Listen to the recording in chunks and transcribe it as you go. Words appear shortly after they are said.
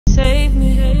save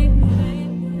me.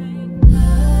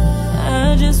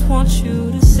 I just want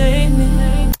you to save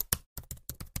me.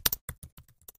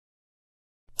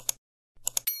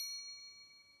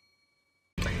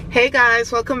 Hey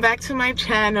guys, welcome back to my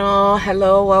channel.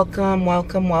 Hello,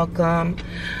 welcome.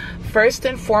 First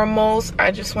and foremost, I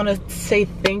just want to say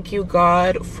thank you,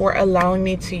 God, for allowing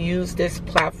me to use this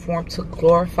platform to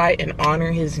glorify and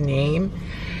honor his name.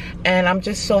 And I'm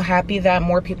just so happy that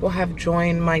more people have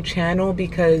joined my channel,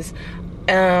 because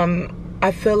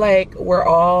I feel like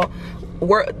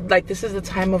this is the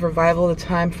time of revival, the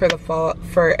time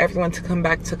for everyone to come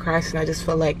back to Christ. And I just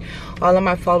feel like all of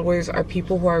my followers are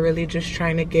people who are really just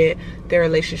trying to get their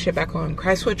relationship back on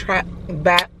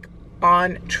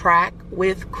track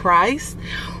with Christ,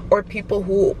 or people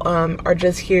who are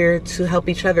just here to help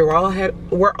each other.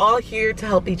 We're all here to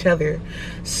help each other.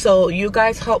 So you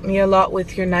guys help me a lot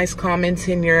with your nice comments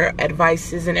and your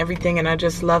advices and everything, and I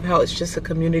just love how it's just a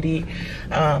community.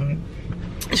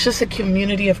 It's just a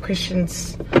community of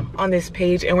Christians on this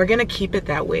page, and we're gonna keep it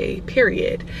that way,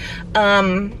 period.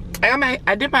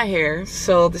 I did my hair,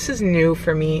 so this is new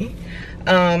for me.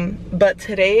 But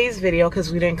today's video,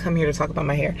 because we didn't come here to talk about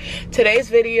my hair, today's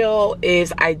video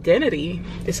is identity.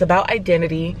 It's about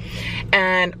identity.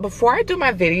 And before I do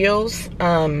my videos,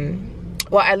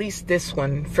 well, at least this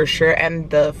one for sure, and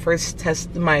the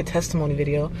first my testimony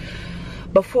video,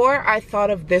 before I thought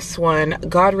of this one,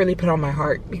 God really put on my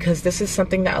heart, because this is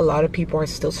something that a lot of people are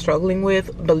still struggling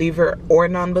with, believer or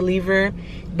non-believer.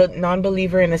 But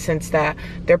non-believer in the sense that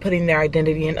they're putting their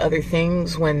identity in other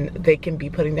things when they can be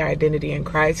putting their identity in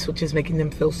Christ, which is making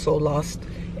them feel so lost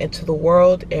into the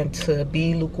world and to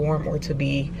be lukewarm or to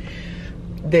be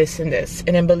this and this.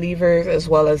 And then believers, as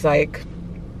well as like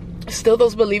still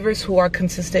those believers who are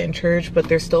consistent in church, but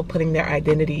they're still putting their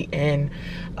identity in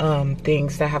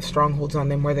things that have strongholds on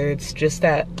them, whether it's just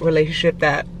that relationship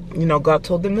that, you know, God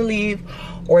told them to leave,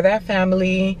 or that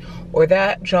family, or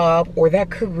that job, or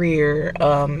that career.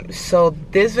 So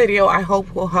this video, I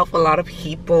hope, will help a lot of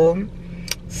people.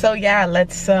 So yeah,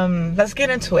 let's get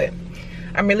into it.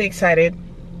 I'm really excited,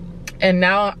 and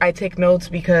now I take notes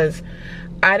because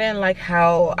I didn't like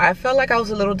how I felt like I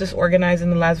was a little disorganized in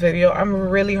the last video. I'm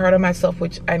really hard on myself,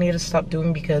 which I need to stop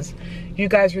doing, because you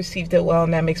guys received it well,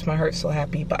 and that makes my heart so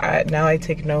happy. But now I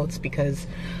take notes because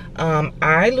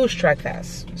I lose track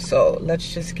fast. So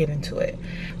let's just get into it.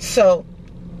 So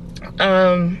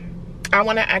I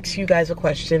want to ask you guys a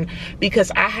question,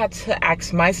 because I had to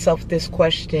ask myself this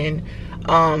question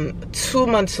 2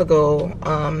 months ago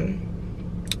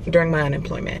during my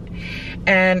unemployment.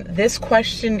 And this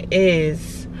question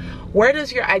is, where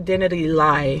does your identity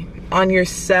lie? On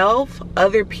yourself,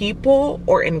 other people,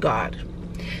 or in God?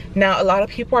 Now, a lot of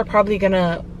people are probably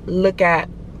gonna look at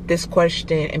this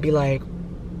question and be like,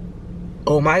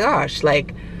 oh my gosh,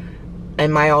 like,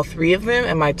 am I all three of them?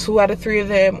 Am I 2 out of 3 of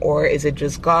them? Or is it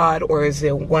just God? Or is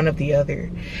it one of the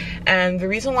other? And the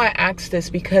reason why I asked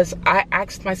this, because I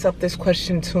asked myself this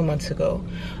question 2 months ago.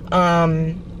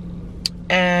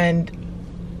 And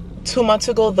 2 months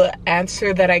ago, the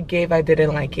answer that I gave, I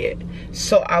didn't like it.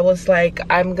 So I was like,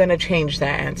 I'm gonna change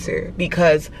that answer,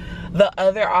 because the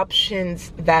other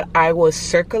options that I was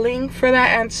circling for that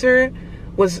answer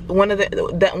was one of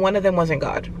them wasn't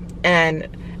God. And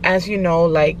as you know,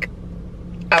 like,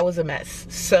 I was a mess.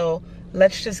 So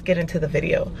let's just get into the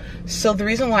video. So the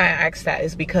reason why I asked that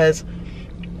is because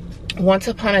once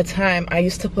upon a time, I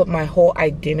used to put my whole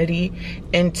identity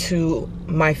into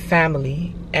my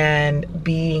family and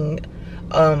being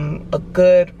a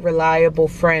good, reliable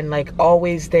friend, like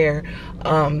always there.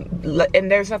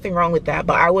 And there's nothing wrong with that,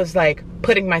 but I was like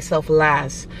putting myself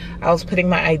last. I was putting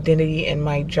my identity in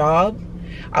my job.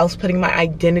 I was putting my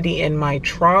identity in my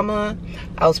trauma.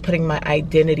 I was putting my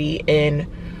identity in,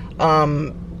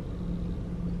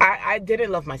 I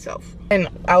didn't love myself. And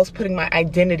I was putting my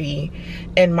identity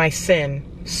in my sin.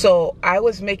 So I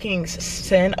was making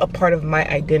sin a part of my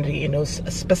identity, you know,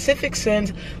 specific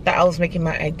sins that I was making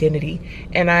my identity.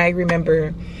 And I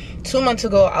remember 2 months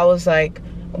ago, I was like,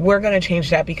 we're going to change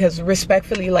that, because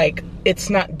respectfully, like, it's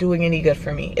not doing any good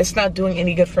for me. It's not doing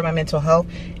any good for my mental health.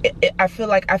 I felt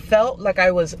like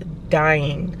I was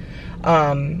dying.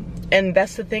 And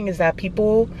that's the thing, is that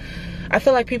I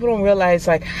feel like people don't realize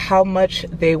like how much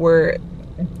they were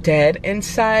dead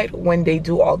inside when they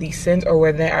do all these sins, or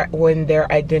when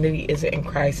their identity isn't in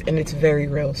Christ. And it's very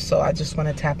real. So I just want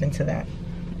to tap into that.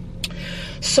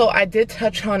 So I did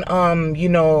touch on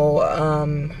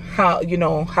how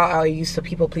I used to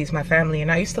people please my family,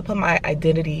 and I used to put my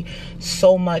identity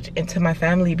so much into my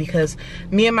family, because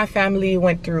me and my family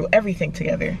went through everything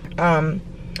together.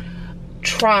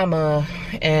 Trauma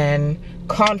and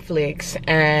conflicts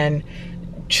and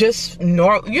just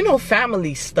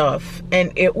family stuff,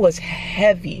 and it was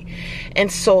heavy.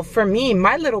 And so for me,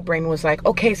 my little brain was like,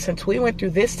 okay, since we went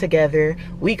through this together,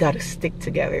 we got to stick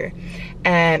together,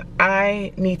 and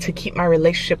I need to keep my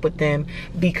relationship with them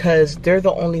because they're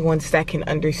the only ones that can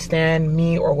understand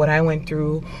me or what I went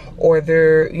through, or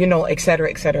they're, etc.,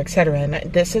 etc., etc.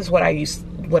 And this is what I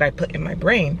put in my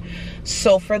brain.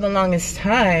 So for the longest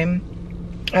time,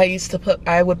 I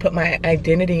would put my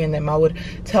identity in them. I would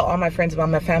tell all my friends about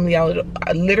my family. I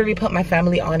literally put my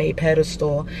family on a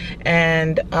pedestal,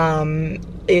 and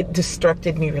it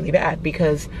destructed me really bad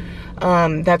because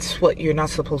that's what you're not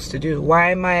supposed to do.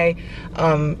 Why am I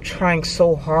trying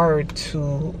so hard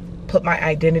to put my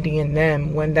identity in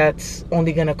them when that's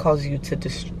only gonna cause you to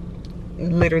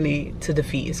literally to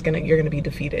defeat? You're gonna be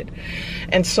defeated.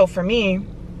 And so for me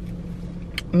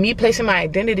placing my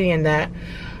identity in that,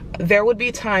 there would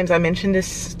be times, I mentioned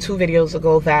this 2 videos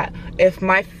ago, that if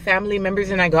my family members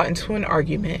and I got into an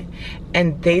argument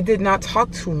and they did not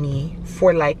talk to me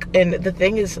for and the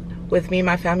thing is with me and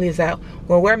my family is that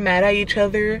when we're mad at each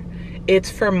other,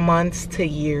 it's for months to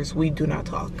years. We do not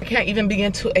talk. I can't even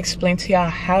begin to explain to y'all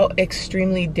how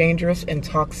extremely dangerous and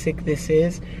toxic this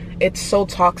is. It's so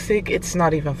toxic, it's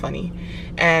not even funny.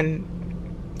 And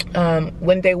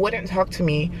when they wouldn't talk to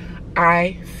me,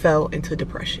 I fell into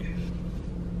depression.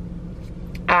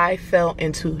 I fell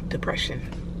into depression.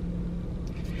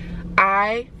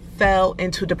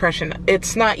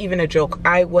 It's not even a joke.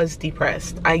 I was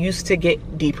depressed. I used to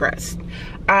get depressed.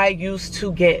 I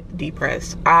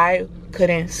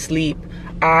couldn't sleep.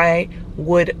 I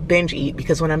would binge eat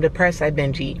because when I'm depressed, I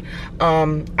binge eat.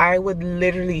 I would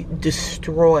literally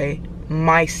destroy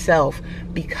myself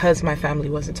because my family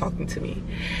wasn't talking to me.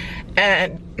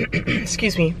 And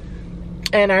excuse me.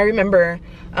 And I remember,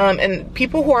 and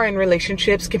people who are in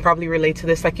relationships can probably relate to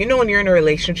this. When you're in a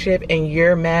relationship and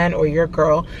your man or your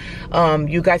girl,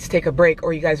 you guys take a break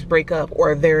or you guys break up,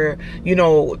 or they're,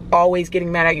 always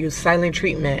getting mad at you, silent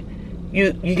treatment,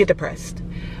 you get depressed.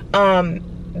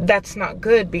 That's not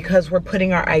good because we're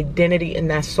putting our identity in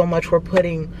that so much. We're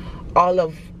putting all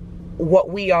of what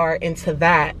we are into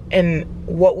that, and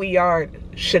what we are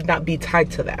should not be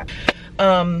tied to that.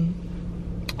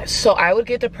 So I would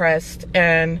get depressed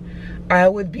and I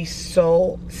would be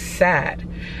so sad.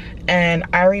 And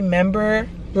I remember,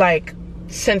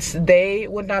 since they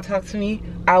would not talk to me,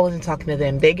 I wasn't talking to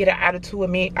them. They get an attitude with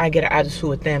me, I get an attitude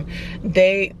with them.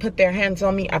 They put their hands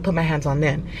on me, I put my hands on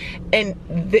them. And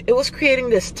it was creating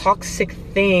this toxic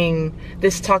thing,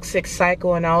 this toxic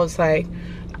cycle. And I was like,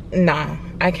 nah,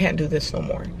 I can't do this no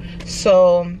more.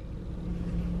 So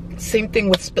same thing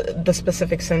with the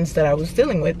specific sins that I was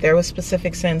dealing with. There was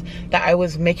specific sins that I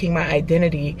was making my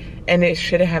identity, and it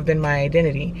shouldn't have been my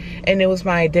identity. And it was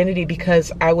my identity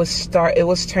because it was starting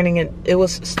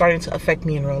to affect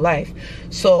me in real life.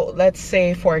 So let's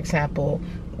say, for example,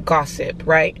 gossip,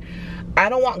 right? I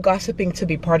don't want gossiping to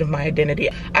be part of my identity.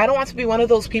 I don't want to be one of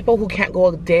those people who can't go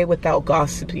a day without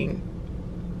gossiping.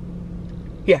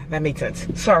 Yeah, that made sense.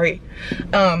 Sorry.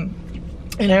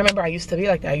 And I remember I used to be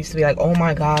like that. I used to be like, oh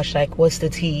my gosh, what's the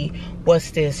tea?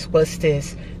 What's this? What's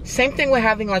this? Same thing with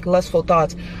having lustful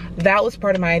thoughts. That was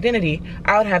part of my identity.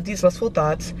 I would have these lustful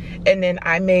thoughts, and then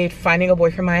I made finding a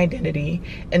boyfriend my identity,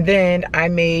 and then I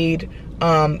made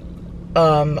wanting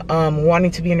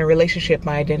to be in a relationship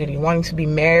my identity, wanting to be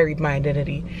married my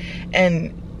identity.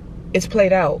 And it's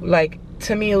played out.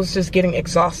 To me, it was just getting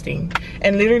exhausting.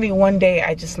 And literally one day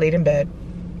I just laid in bed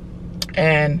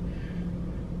and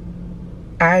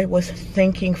I was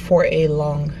thinking for a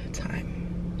long time.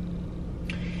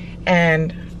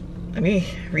 And let me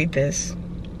read this.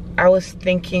 I was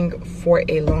thinking for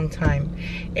a long time.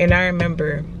 And I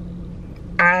remember,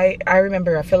 I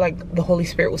feel like the Holy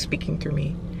Spirit was speaking through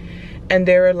me. And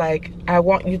they were like, I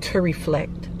want you to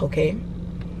reflect, okay?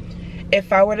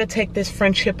 If I were to take this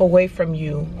friendship away from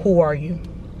you, who are you?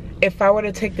 If I were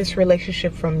to take this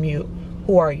relationship from you,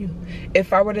 who are you?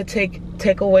 If I were to take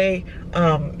away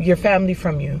your family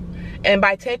from you, and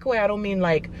by take away I don't mean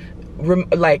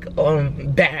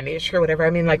banish or whatever. I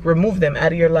mean remove them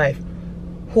out of your life.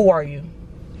 Who are you?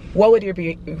 What would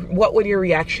your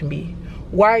reaction be?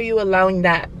 Why are you allowing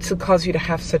that to cause you to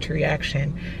have such a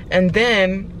reaction? And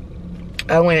then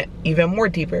I went even more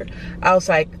deeper. I was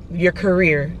like, your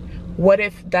career. What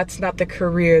if that's not the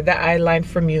career that I aligned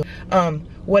from you?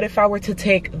 What if I were to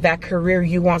take that career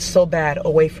you want so bad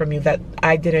away from you that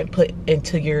I didn't put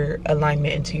into your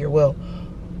alignment, into your will?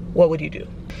 What would you do?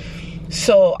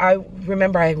 So I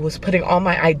remember I was putting all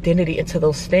my identity into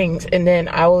those things, and then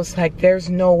I was like, there's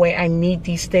no way, I need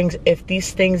these things. If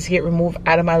these things get removed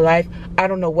out of my life, I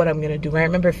don't know what I'm gonna do. I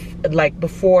remember like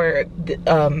before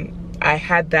I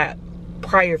had that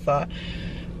prior thought,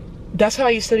 that's how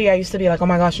I used to be. I used to be like, oh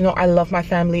my gosh, you know, I love my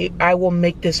family, I will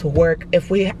make this work. If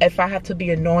I have to be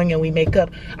annoying and we make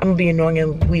up, I'm gonna be annoying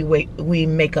and we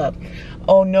make up.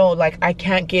 Oh no, like I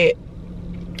can't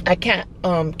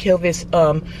kill this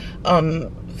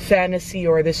fantasy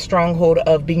or this stronghold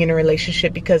of being in a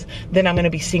relationship, because then I'm going to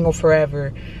be single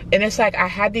forever. And it's like I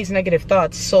had these negative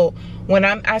thoughts. So when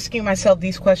I'm asking myself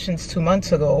these questions 2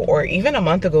 months ago, or even a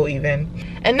month ago even,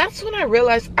 and that's when I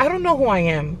realized I don't know who I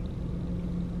am.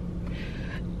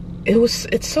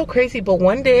 It's so crazy. But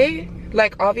one day,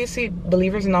 like obviously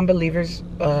believers and non-believers,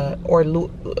 or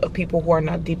people who are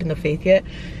not deep in the faith yet,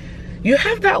 you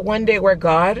have that one day where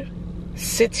God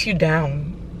sits you down,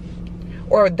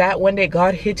 or that one day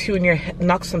God hits you in your head,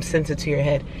 knocks some sense into your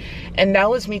head. And that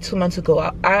was me 2 months ago.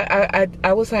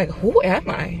 I was like, who am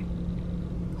I?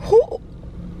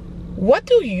 What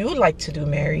do you like to do,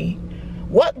 Mary?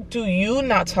 What do you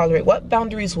not tolerate? What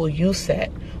boundaries will you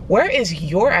set? Where is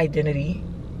your identity?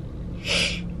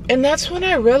 And that's when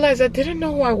I realized I didn't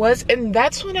know who I was. And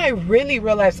that's when I really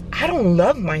realized I don't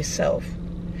love myself.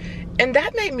 And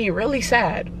that made me really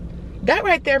sad. That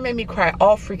right there made me cry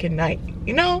all freaking night,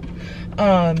 you know?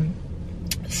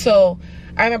 So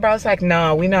I remember I was like,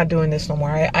 nah, we're not doing this no more.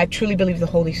 I truly believe the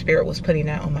Holy Spirit was putting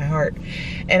that on my heart.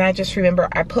 And I just remember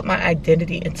I put my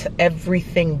identity into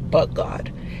everything but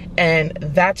God. And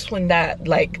that's when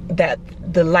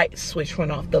the light switch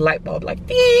went off, the light bulb, like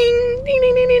ding, ding,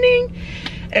 ding, ding, ding, ding.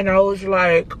 And I was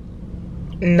like,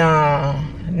 nah,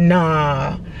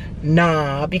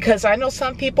 because I know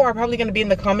some people are probably going to be in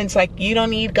the comments like, you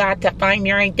don't need God to find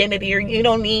your identity, or you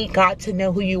don't need God to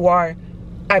know who you are.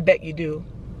 I bet you do.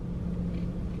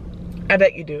 I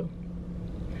bet you do.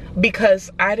 Because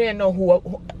I didn't know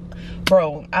who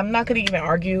bro, I'm not going to even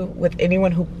argue with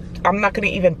anyone who, I'm not going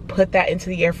to even put that into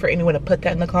the air for anyone to put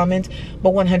that in the comments,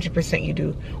 but 100% you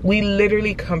do. We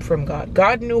literally come from God.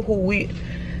 God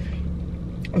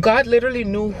literally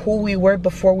knew who we were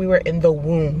before we were in the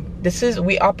womb.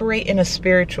 We operate in a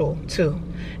spiritual too.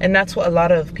 And that's what a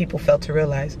lot of people fail to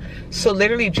realize. So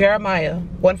literally Jeremiah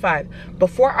 1:5,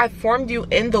 before I formed you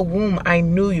in the womb, I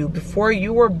knew you. Before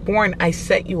you were born, I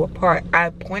set you apart. I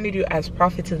appointed you as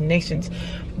prophet to the nations.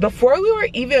 Before we were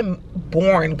even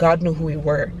born, God knew who we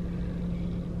were.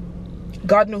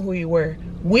 God knew who we were.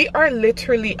 We are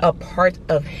literally a part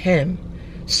of Him.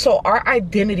 So our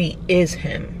identity is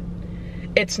Him.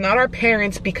 It's not our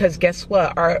parents, because guess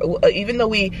what? Even though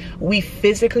we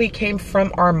physically came from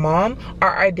our mom,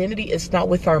 our identity is not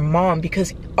with our mom,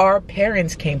 because our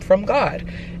parents came from God.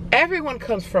 Everyone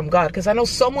comes from God. Because I know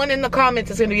someone in the comments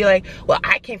is going to be like, well,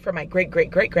 I came from my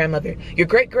great-great-great-grandmother. Your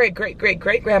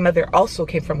great-great-great-great-great-grandmother also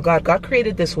came from God. God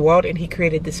created this world and He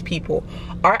created this people.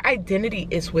 Our identity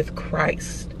is with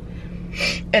Christ.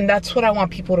 And that's what I want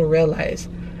people to realize.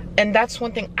 And that's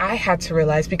one thing I had to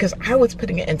realize, because I was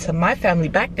putting it into my family.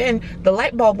 Back then, the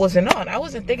light bulb wasn't on. I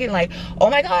wasn't thinking like, oh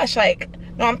my gosh, like,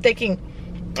 no, I'm thinking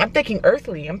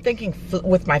earthly. I'm thinking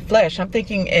with my flesh. I'm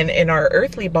thinking in our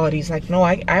earthly bodies. Like, no,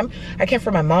 I came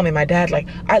from my mom and my dad. Like,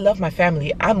 I love my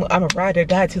family. I'm a ride or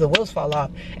die till the wheels fall off.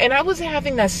 And I wasn't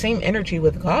having that same energy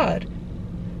with God.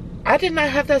 I did not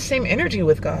have that same energy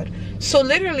with God. So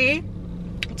literally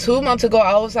 2 months ago,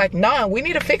 I was like, nah, we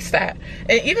need to fix that.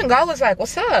 And even God was like,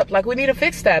 what's up? Like, we need to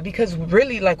fix that, because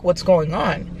really, like, what's going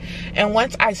on? And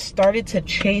once I started to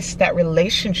chase that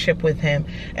relationship with Him,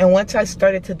 and once I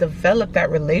started to develop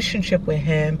that relationship with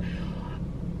Him,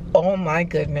 oh my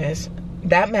goodness,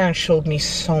 that man showed me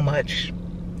so much.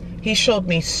 He showed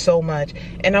me so much.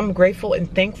 And I'm grateful and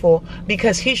thankful,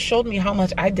 because He showed me how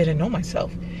much I didn't know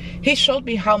myself. He showed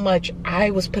me how much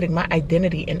I was putting my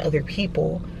identity in other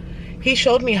people. He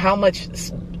showed me how much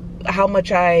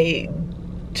I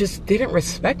just didn't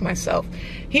respect myself.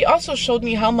 He also showed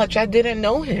me how much I didn't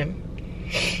know Him.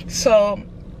 So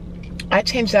I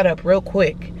changed that up real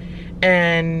quick.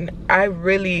 And I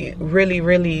really, really,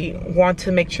 really want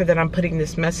to make sure that I'm putting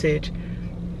this message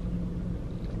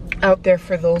out there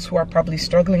for those who are probably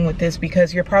struggling with this,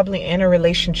 because you're probably in a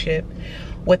relationship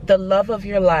with the love of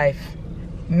your life.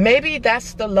 Maybe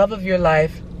that's the love of your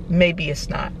life. Maybe it's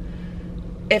not.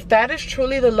 If that is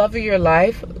truly the love of your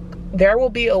life, there will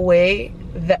be a way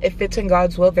that, if it's in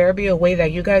God's will, there will be a way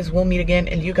that you guys will meet again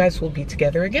and you guys will be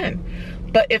together again.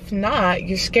 But if not,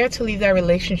 you're scared to leave that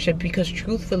relationship, because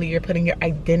truthfully, you're putting your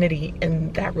identity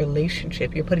in that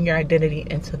relationship. You're putting your identity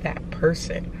into that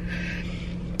person.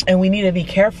 And we need to be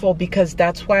careful, because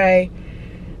that's why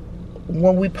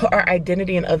when we put our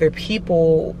identity in other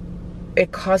people,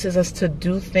 it causes us to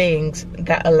do things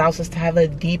that allows us to have a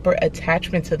deeper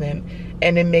attachment to them,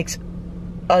 and it makes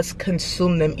us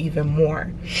consume them even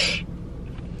more.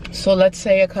 So let's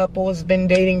say a couple has been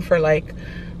dating for like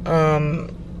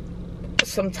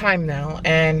some time now,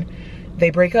 and they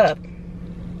break up,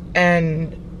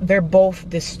 and they're both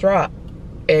distraught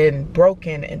and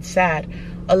broken and sad.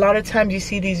 A lot of times you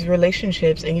see these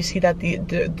relationships and you see that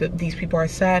these people are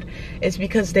sad. It's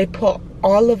because they put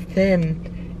all of them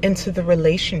into the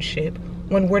relationship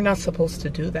when we're not supposed to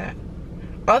do that.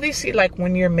 Obviously, like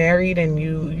when you're married and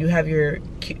you have your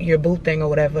boo thing or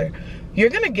whatever, you're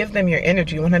gonna give them your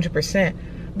energy 100%.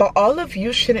 But all of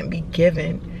you shouldn't be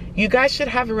given. You guys should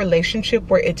have a relationship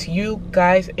where it's you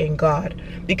guys and God.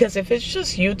 Because if it's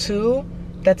just you two,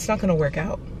 that's not gonna work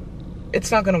out.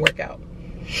 It's not gonna work out.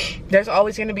 There's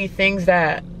always gonna be things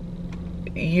that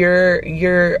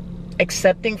you're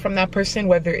accepting from that person,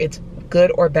 whether it's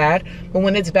good or bad. But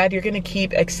when it's bad, you're gonna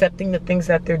keep accepting the things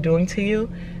that they're doing to you,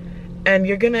 and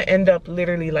you're gonna end up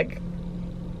literally like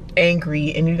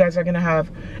angry, and you guys are gonna have,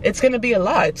 it's gonna be a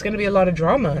lot. It's gonna be a lot of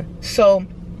drama. So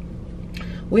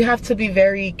we have to be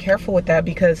very careful with that,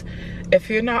 because if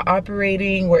you're not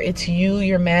operating where it's you,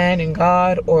 your man, and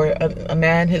God, or a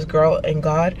man, his girl, and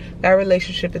God, that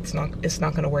relationship, it's not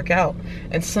going to work out.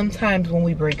 And sometimes when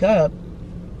we break up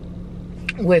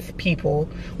with people,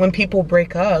 when people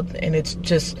break up and it's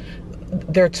just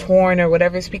they're torn or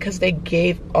whatever, it's because they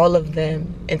gave all of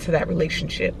them into that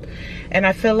relationship. And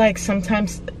I feel like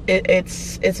sometimes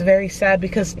it's very sad,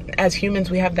 because as humans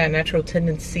we have that natural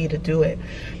tendency to do it.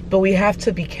 But we have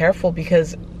to be careful,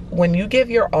 because when you give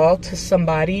your all to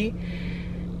somebody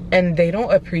and they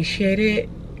don't appreciate it,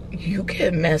 you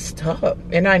get messed up.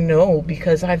 And I know,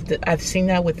 because I've seen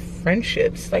that with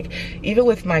friendships. Like, even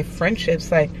with my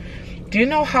friendships, like, do you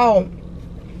know how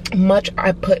much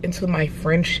I put into my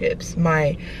friendships?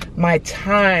 My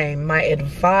time, my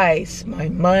advice, my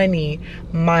money,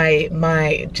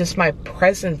 my just my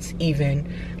presence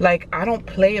even. Like, I don't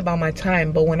play about my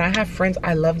time, but when I have friends,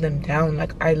 I love them down.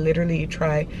 Like, I literally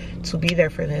try to be there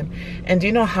for them. And do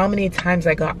you know how many times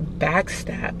I got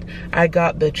backstabbed? I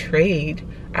got betrayed.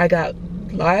 I got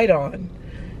lied on.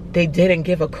 They didn't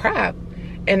give a crap.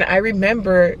 And I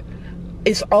remember,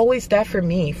 it's always that for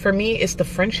me. For me, it's the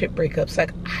friendship breakups.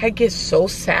 Like, I get so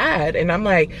sad, and I'm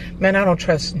like, man, I don't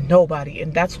trust nobody.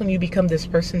 And that's when you become this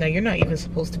person that you're not even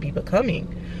supposed to be becoming.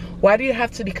 Why do you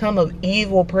have to become an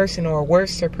evil person or a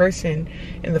worse person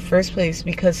in the first place?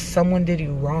 Because someone did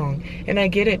you wrong. And I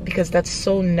get it, because that's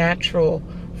so natural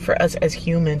for us as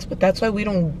humans. But that's why we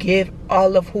don't give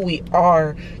all of who we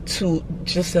are to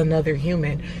just another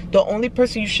human. The only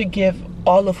person you should give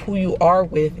all of who you are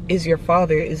with is your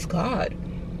Father, is God.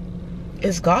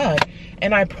 Is God.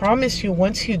 And I promise you,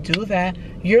 once you do that,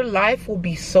 your life will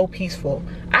be so peaceful.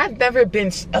 I've never been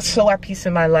so at peace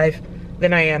in my life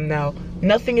than I am now.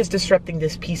 Nothing is disrupting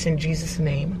this peace in Jesus'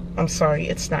 name. I'm sorry,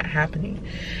 it's not happening.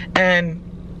 And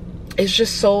it's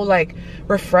just so like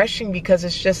refreshing, because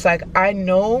it's just like, I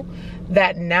know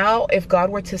that now if God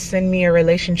were to send me a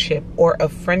relationship or a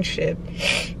friendship,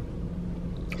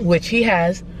 which he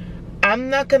has,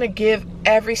 I'm not going to give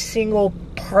every single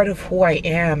part of who I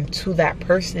am to that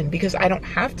person, because I don't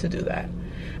have to do that.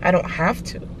 I don't have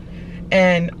to.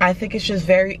 And I think it's just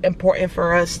very important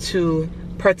for us to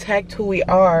protect who we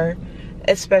are,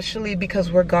 especially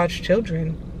because we're God's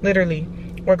children. Literally,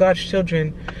 we're God's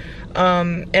children.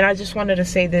 And I just wanted to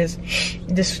say this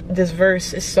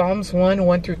verse is Psalms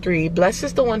 1:1-3. Blessed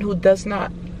is the one who does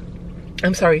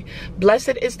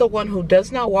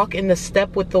not walk in the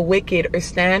step with the wicked, or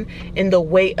stand in the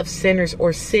way of sinners,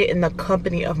 or sit in the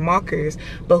company of mockers,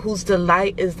 but whose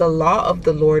delight is the law of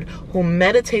the Lord, who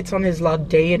meditates on his law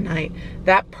day and night.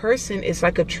 That person is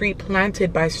like a tree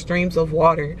planted by streams of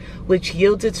water, which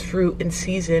yields its fruit in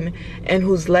season, and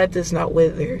whose leaf does not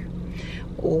wither.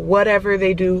 Whatever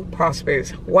they do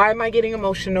prospers. Why am I getting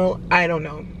emotional? I don't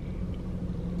know.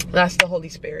 That's the Holy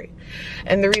Spirit.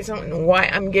 And the reason why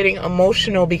I'm getting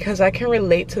emotional, because I can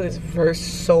relate to this verse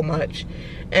so much.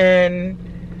 And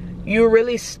you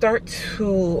really start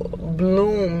to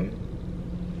bloom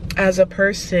as a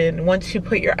person once you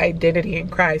put your identity in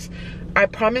Christ. I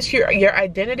promise you, your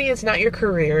identity is not your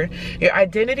career. Your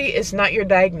identity is not your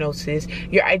diagnosis.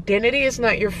 Your identity is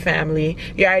not your family.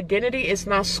 Your identity is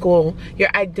not school.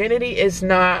 Your identity is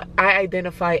not I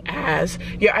identify as.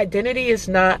 Your identity is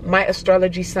not my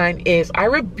astrology sign is. I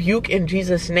rebuke in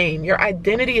Jesus' name. Your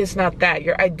identity is not that.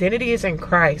 Your identity is in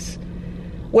Christ.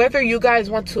 Whether you guys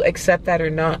want to accept that or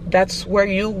not, that's where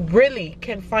you really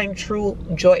can find true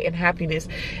joy and happiness.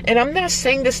 And I'm not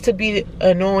saying this to be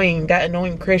annoying, that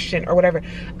annoying Christian or whatever.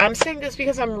 I'm saying this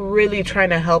because I'm really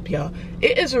trying to help y'all.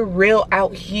 It is real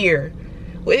out here.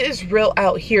 It is real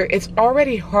out here. It's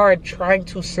already hard trying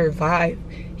to survive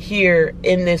here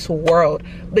in this world,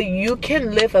 but you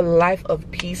can live a life of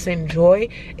peace and joy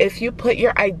if you put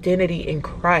your identity in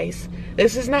Christ.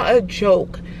 This is not a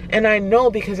joke. And I know,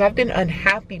 because I've been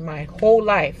unhappy my whole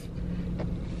life,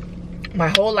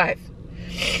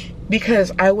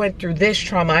 because I went through this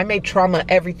trauma. I made trauma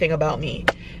everything about me,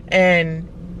 and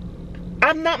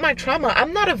I'm not my trauma.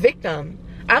 I'm not a victim.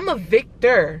 I'm a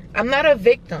victor. I'm not a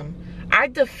victim. I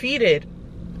defeated.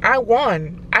 I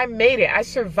won. I made it. I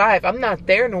survived. I'm not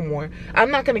there no more.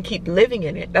 I'm not going to keep living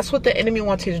in it. That's what the enemy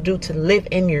wants you to do, to live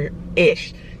in your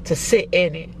ish, to sit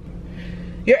in it.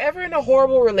 You're ever in a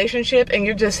horrible relationship and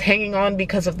you're just hanging on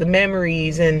because of the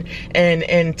memories and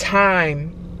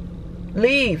time.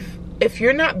 Leave. If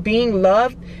you're not being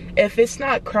loved, if it's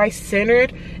not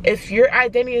Christ-centered, if your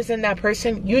identity is in that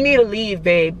person, you need to leave,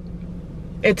 babe.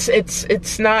 You're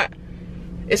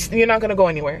not gonna go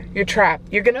anywhere. You're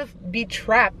trapped. You're gonna be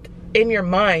trapped in your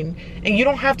mind, and you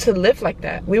don't have to live like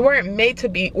that. We're made to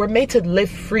live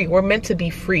free. We're meant to be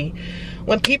free.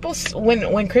 When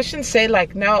Christians say,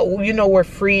 like, now, we're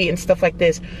free and stuff like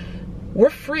this, we're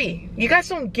free. You guys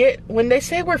don't get, when they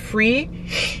say we're free,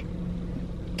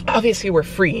 obviously we're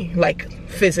free, like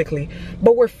physically,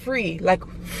 but we're free, like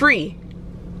free.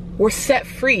 We're set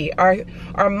free.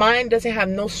 Our mind doesn't have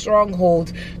no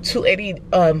strongholds to any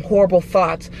horrible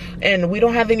thoughts, and we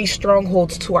don't have any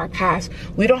strongholds to our past.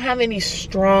 We don't have any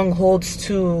strongholds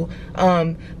to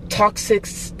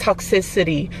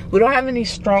toxicity. We don't have any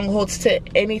strongholds to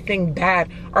anything bad.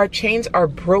 Our chains are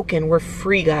broken. We're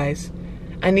free, guys.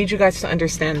 I need you guys to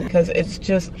understand that, because it's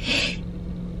just,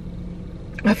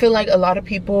 I feel like a lot of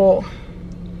people,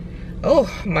 oh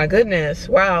my goodness,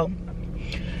 wow.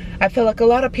 I feel like a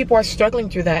lot of people are struggling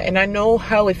through that, and I know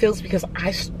how it feels because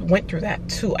I went through that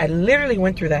too. I literally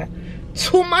went through that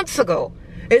 2 months ago.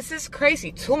 It's just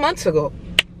crazy. 2 months ago.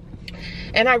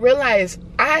 And I realized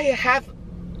I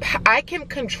can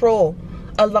control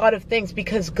a lot of things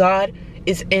because God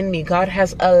is in me. God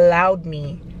has allowed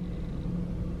me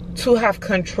to have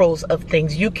controls of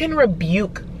things. You can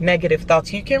rebuke negative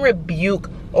thoughts. You can rebuke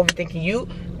overthinking. You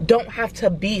don't have to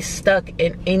be stuck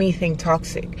in anything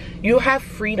toxic. You have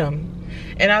freedom.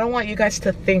 And I don't want you guys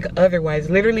to think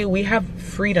otherwise. Literally, we have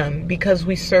freedom because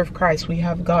we serve Christ. We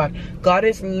have God. God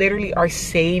is literally our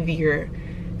Savior.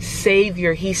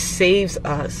 He saves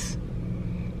us.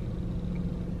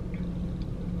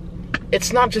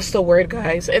 It's not just a word,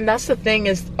 guys. And that's the thing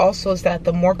is that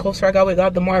the more closer I got with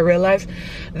God, the more I realized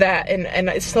that, and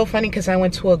it's so funny because I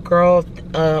went to a girl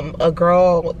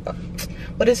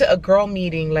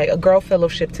meeting, like a girl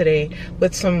fellowship today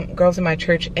with some girls in my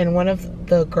church, and one of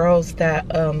the girls that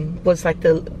was like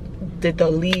the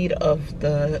lead of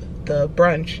the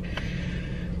brunch,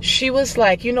 she was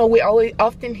like, we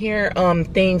often hear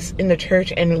things in the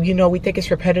church, and we think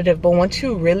it's repetitive, but once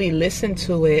you really listen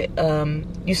to it,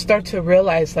 you start to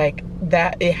realize like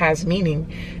that it has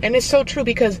meaning. And it's so true,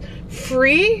 because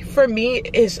free for me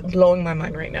is blowing my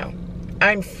mind right now.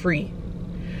 I'm free.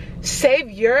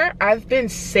 Savior, I've been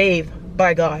saved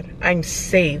by God. I'm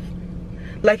saved.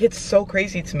 Like, it's so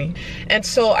crazy to me. And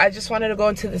so I just wanted to go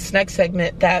into this next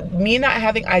segment, that me not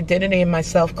having identity in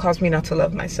myself caused me not to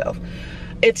love myself.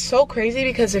 It's so crazy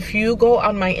because if you go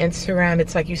on my Instagram,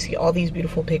 it's like you see all these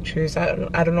beautiful pictures. I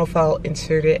don't know if I'll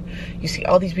insert it. You see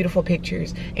all these beautiful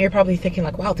pictures, and you're probably thinking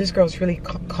like, wow, this girl's really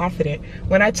confident.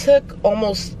 When I took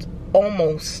almost all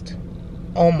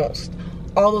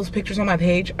those pictures on my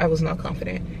page, I was not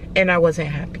confident, and I wasn't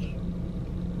happy.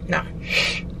 Nah.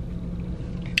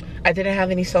 I didn't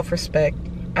have any self-respect.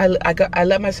 I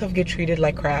let myself get treated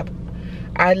like crap.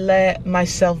 I let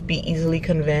myself be easily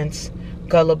convinced,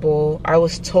 gullible. I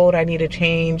was told I need to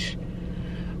change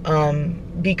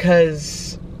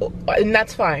because, and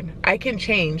that's fine, I can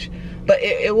change, but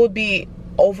it would be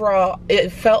overall,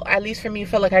 it felt, at least for me, it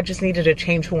felt like I just needed to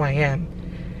change who I am.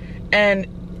 And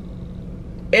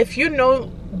if you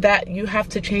know that you have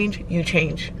to change, you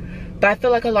change. But I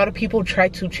feel like a lot of people try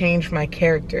to change my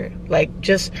character, like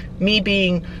just me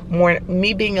being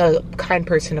a kind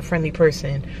person, a friendly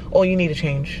person. Oh, you need to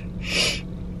change.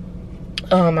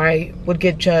 I would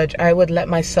get judged. I would let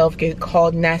myself get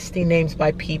called nasty names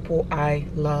by people I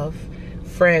love,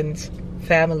 friends,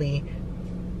 family,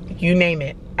 you name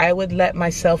it. I would let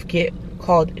myself get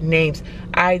called names.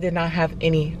 I did not have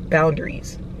any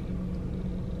boundaries.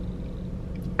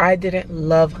 I didn't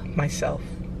love myself.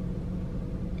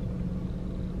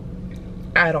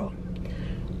 at all.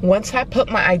 Once I put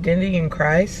my identity in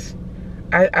Christ,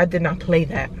 I did not play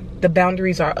that. The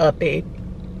boundaries are up, babe.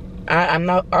 I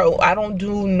don't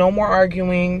do no more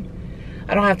arguing.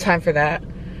 I don't have time for that.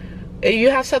 If you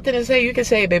have something to say, you can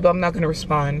say it, babe. I'm not going to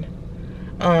respond.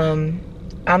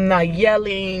 I'm not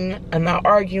yelling. I'm not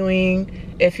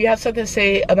arguing. If you have something to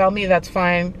say about me, that's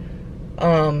fine.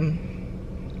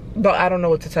 But I don't know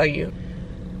what to tell you.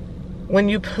 When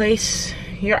you place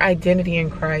your identity in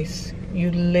Christ,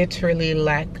 you literally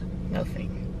lack nothing.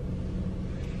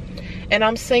 And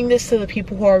I'm saying this to the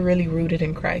people who are really rooted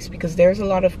in Christ, because there's a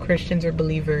lot of Christians or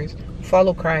believers who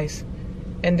follow Christ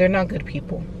and they're not good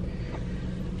people.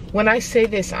 When I say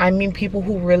this, I mean people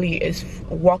who really is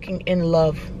walking in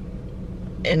love,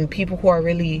 and people who are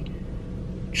really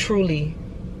truly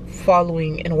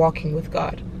following and walking with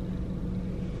God.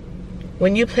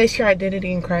 When you place your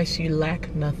identity in Christ, you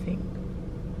lack nothing.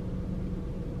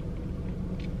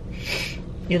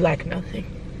 You lack nothing.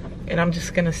 And I'm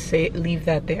just going to leave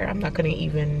that there. I'm not going to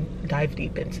even dive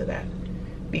deep into that,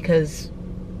 because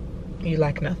you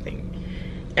lack nothing.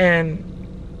 And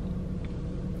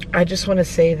I just want to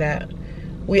say that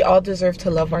we all deserve to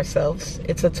love ourselves.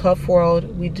 It's a tough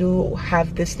world. We do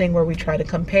have this thing where we try to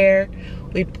compare.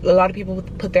 A lot of people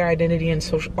put their identity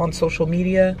on social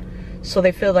media, so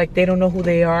they feel like they don't know who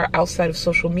they are outside of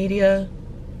social media.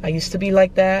 I used to be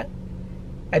like that.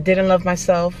 I didn't love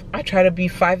myself. I try to be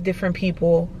 5 different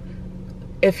people.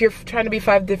 If you're trying to be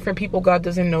 5 different people, God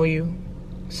doesn't know you.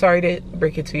 Sorry to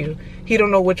break it to you. He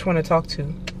don't know which one to talk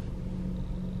to.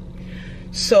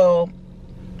 So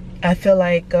I feel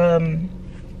like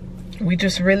we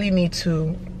just really need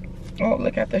to... Oh,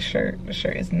 look at the shirt. The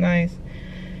shirt is nice.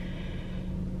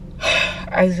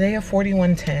 Isaiah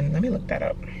 41:10. Let me look that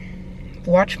up.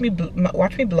 Watch me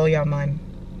blow your mind.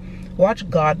 Watch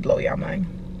God blow your mind.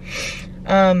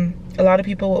 A lot of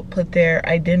people will put their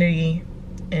identity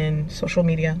in social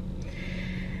media.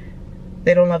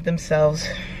 They don't love themselves.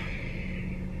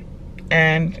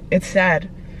 And it's sad,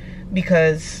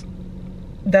 because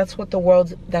that's what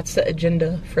that's the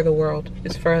agenda for the world,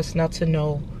 is for us not to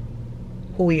know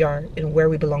who we are and where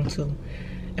we belong to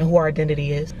and who our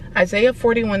identity is. Isaiah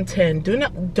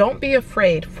 41:10. Don't be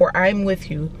afraid, for I am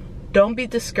with you. Don't be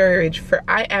discouraged, for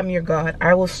I am your God.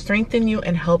 I will strengthen you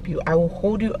and help you. I will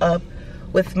hold you up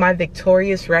with my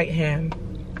victorious right hand.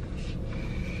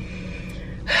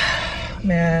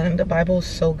 Man, the Bible is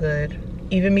so good.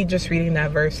 Even me just reading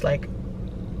that verse, like,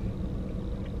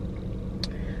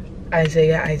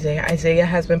 Isaiah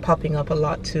has been popping up a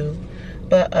lot too.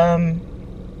 But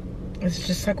it's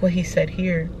just like what he said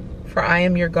here. For I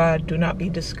am your God. Do not be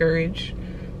discouraged.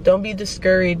 Don't be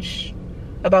discouraged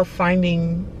about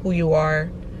finding who you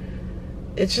are.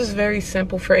 It's just very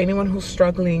simple for anyone who's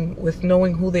struggling with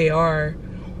knowing who they are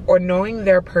or knowing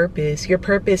their purpose. Your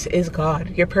purpose is God.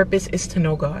 Your purpose is to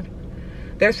know God.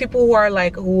 There's people who are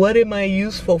like, what am I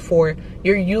useful for?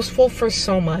 You're useful for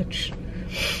so much.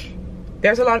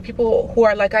 There's a lot of people who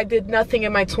are like, I did nothing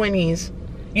in my 20s.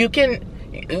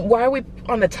 Why are we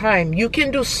on the time? You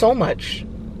can do so much.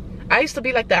 I used to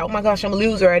be like that. Oh my gosh, I'm a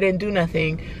loser. I didn't do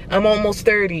nothing. I'm almost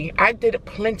 30. I did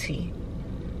plenty.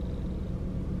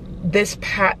 We're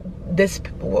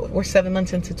 7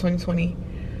 months into 2020.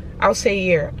 I'll say a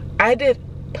year. I did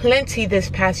plenty this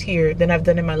past year than I've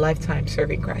done in my lifetime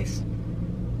serving Christ.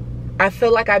 I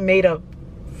feel like I made up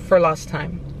for lost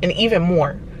time, and even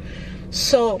more.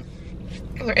 So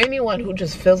for anyone who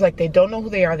just feels like they don't know who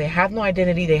they are, they have no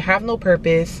identity, they have no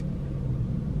purpose,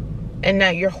 and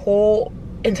that your whole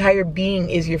entire being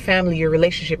is your family, your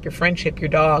relationship, your friendship, your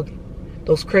dog,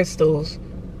 those crystals,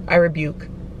 I rebuke.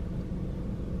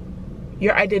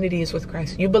 Your identity is with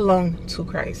Christ. You belong to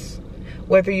Christ,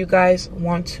 whether you guys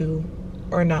want to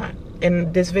or not.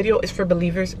 And this video is for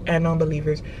believers and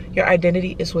non-believers. Your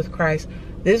identity is with Christ.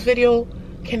 This video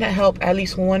can help at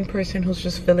least one person who's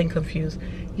just feeling confused.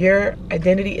 Your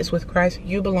identity is with Christ.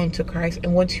 You belong to Christ.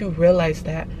 And once you realize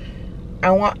that, I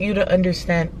want you to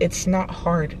understand it's not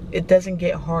hard. It doesn't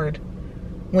get hard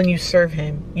when you serve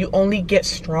him. You only get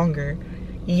stronger.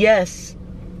 Yes,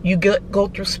 you go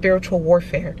through spiritual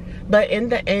warfare. But in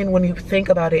the end, when you think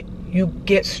about it, you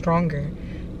get stronger.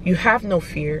 You have no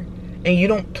fear. And you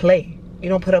don't play. You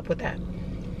don't put up with that.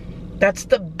 That's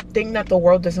the thing that the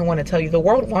world doesn't want to tell you. The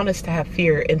world wants us to have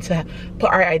fear and to put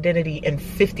our identity in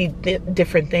 50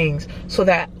 different things so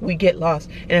that we get lost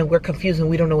and we're confused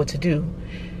and we don't know what to do.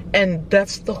 And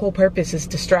that's the whole purpose, is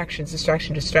distractions,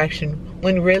 distraction.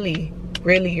 When really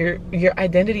your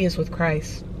identity is with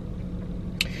Christ.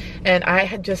 And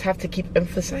I just have to keep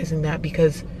emphasizing that,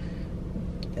 because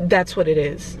that's what it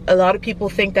is. A lot of people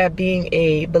think that being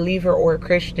a believer or a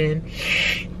Christian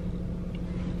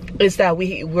is that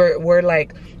we're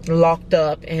like locked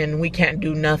up and we can't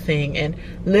do nothing. And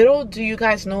little do you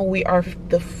guys know, we are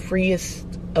the freest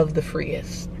of the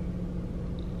freest.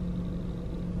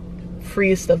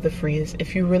 Freest of the freest.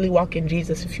 If you really walk in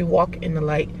Jesus, if you walk in the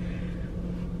light,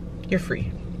 you're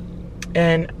free.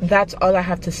 And that's all I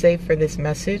have to say for this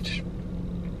message.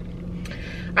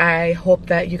 I hope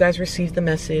that you guys receive the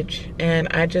message, and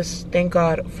I just thank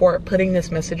God for putting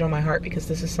this message on my heart, because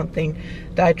this is something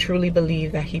that I truly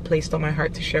believe that he placed on my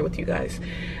heart to share with you guys.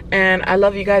 And I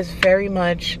love you guys very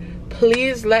much.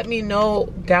 Please let me know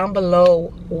down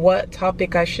below what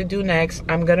topic I should do next.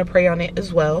 I'm gonna pray on it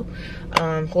as well.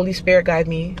 Holy Spirit, guide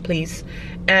me, please.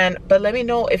 But let me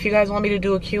know if you guys want me to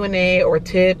do a Q&A or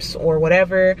tips or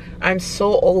whatever. I'm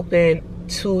so open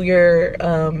to your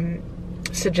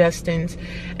suggestions,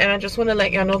 and I just want to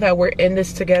let y'all know that we're in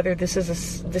this together. This is a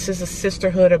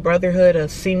sisterhood, a brotherhood, a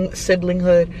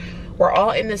siblinghood. We're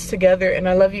all in this together, and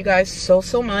I love you guys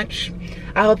so much.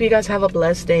 I hope you guys have a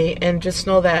blessed day, and just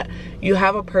know that you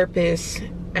have a purpose,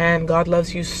 and God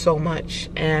loves you so much,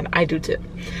 and I do too.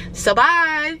 So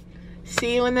bye,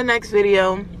 see you in the next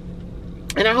video,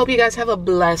 and I hope you guys have a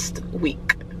blessed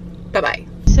week. Bye-bye.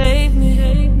 Save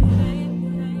me.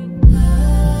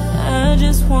 I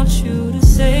just want you to